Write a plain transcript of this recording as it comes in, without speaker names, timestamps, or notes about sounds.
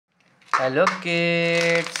Hello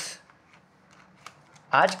kids.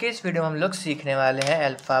 आज के इस वीडियो में हम लोग सीखने वाले हैं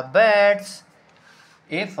alphabets.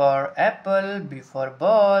 A for Apple, B for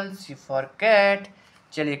ball, C for cat.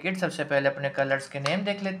 चलिए किड्स, सबसे पहले अपने कलर्स के नेम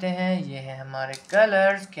देख लेते हैं। ये हैं हमारे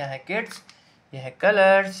कलर्स। क्या है किड्स? ये है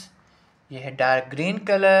कलर्स। ये है डार्क ग्रीन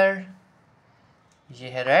कलर, ये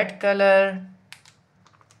है रेड कलर,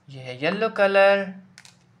 ये है येलो कलर,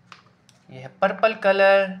 ये है पर्पल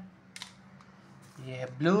कलर, ये है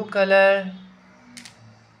ब्लू कलर,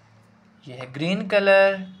 ये है ग्रीन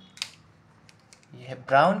कलर, ये है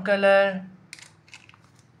ब्राउन कलर,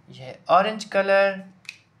 ये है ऑरेंज कलर,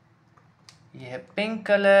 ये है पिंक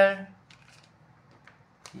कलर,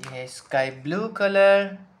 ये है sky blue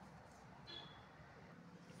colour.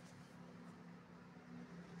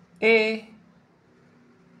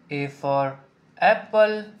 A for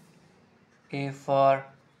apple, A for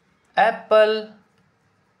apple.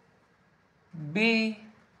 B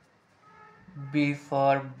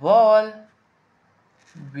for ball,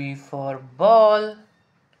 B for ball.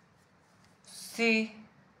 C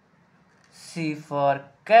for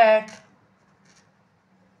cat,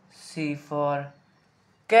 C for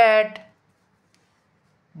cat.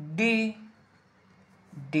 D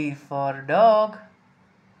for dog,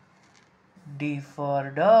 D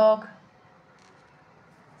for dog.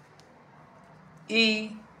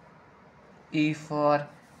 E for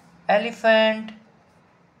elephant,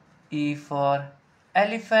 E for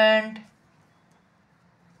elephant.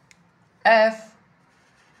 F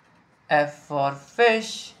for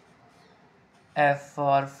fish, F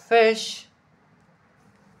for fish.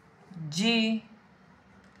 G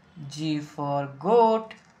for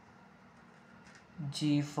goat,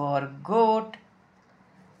 G for goat.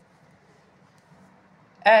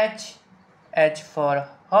 H for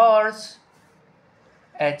horse,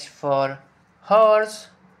 H for horse.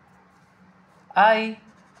 I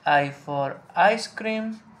for ice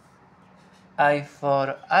cream, I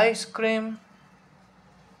for ice cream.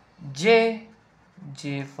 J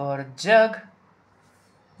for jug,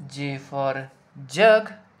 J for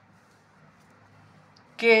jug.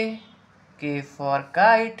 K for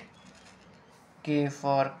kite, K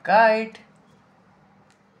for kite.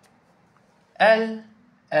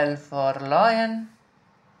 L for lion,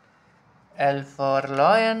 L for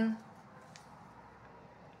lion.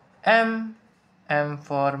 M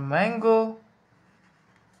for mango,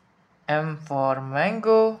 M for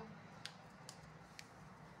mango.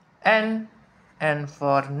 N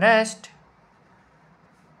for nest,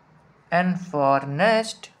 N for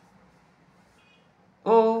nest.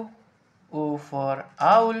 O for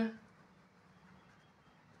owl,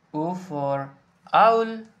 O for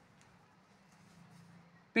owl.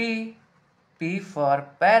 P for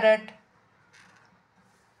parrot,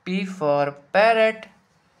 P for parrot.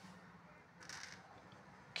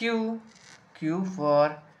 Q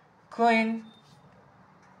for queen,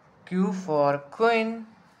 Q for queen.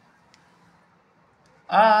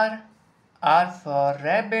 R for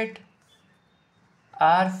rabbit,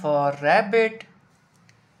 R for rabbit.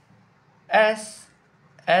 S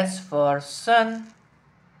for sun,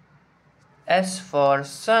 S for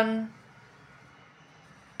sun.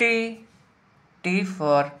 T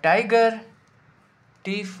for tiger,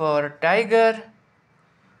 T for tiger.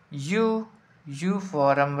 U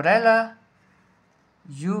for umbrella,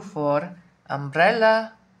 U for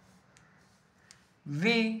umbrella.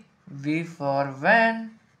 V for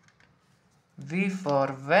van, V for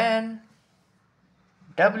van.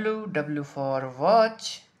 W for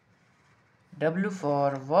watch, W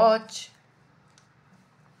for watch.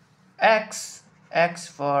 X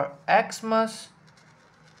for Xmas,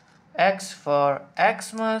 X for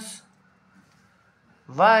Xmas.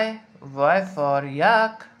 Y for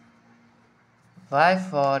yak, Y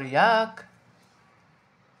for yak.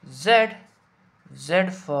 Z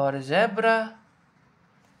for zebra,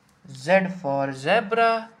 Z for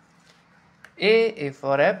zebra. A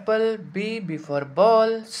for apple, B for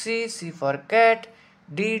ball, C for cat,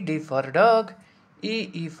 D for dog.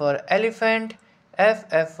 E for elephant,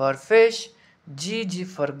 F for fish, G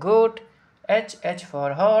for goat, H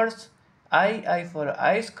for horse, I for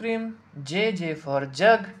ice cream, J for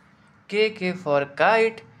jug, K for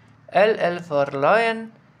kite, L for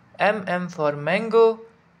lion, M for mango,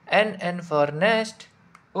 N for nest,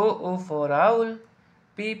 O for owl,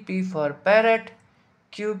 P for parrot,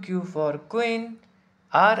 Q for queen,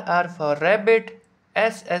 R for rabbit,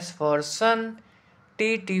 S for sun,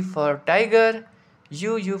 T for tiger,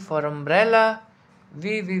 U for umbrella,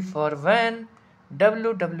 V for van,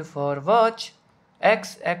 W for watch,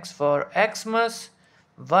 X for Xmas,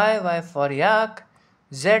 Y for yak,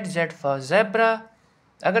 Z for zebra,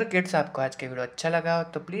 अगर kids आपको आज के video अच्छा लगा हो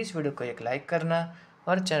तो please video को एक लाइक करना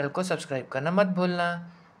और चैनल को सब्सक्राइब करना मत भूलना।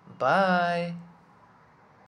 बाय।